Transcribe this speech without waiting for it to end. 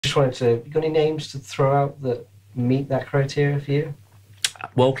Just wanted to, you got any names to throw out that meet that criteria for you?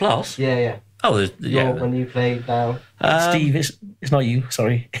 World class? Yeah, yeah. Oh, yeah. When you played now. Steve, it's not you,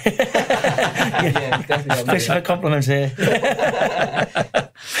 sorry. Yeah, definitely. Especially for compliments here.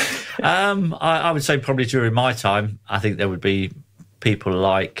 I would say probably during my time, I think there would be people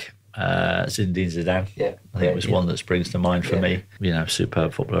like Zinedine Zidane. Yeah, I think it was one that springs to mind for me. You know,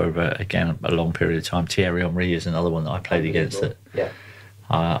 superb footballer over, again, a long period of time. Thierry Henry is another one that I played against that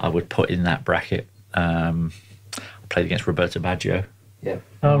I would put in that bracket. I played against Roberto Baggio. Yeah.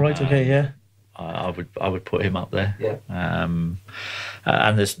 Oh, right, okay, yeah. I would put him up there. Yeah.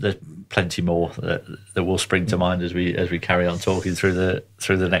 And there's plenty more that will spring to mind as we carry on talking through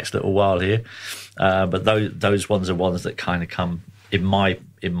the next little while here. But those ones are ones that kind of come in my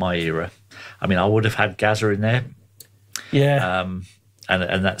era. I mean, I would have had Gazza in there. Yeah.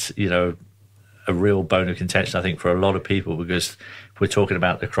 And that's, you know, a real bone of contention, I think, for a lot of people, because we're talking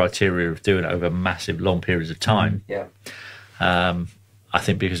about the criteria of doing it over massive long periods of time. Yeah. I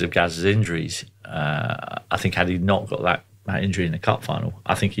think because of Gazza's injuries, I think had he not got that injury in the cup final,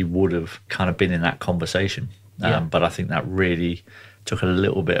 I think he would have kind of been in that conversation. But I think that really took a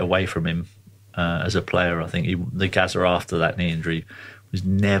little bit away from him as a player. I think the Gazza after that knee injury was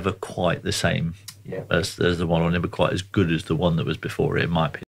never quite the same as the one, or never quite as good as the one that was before it, in my opinion.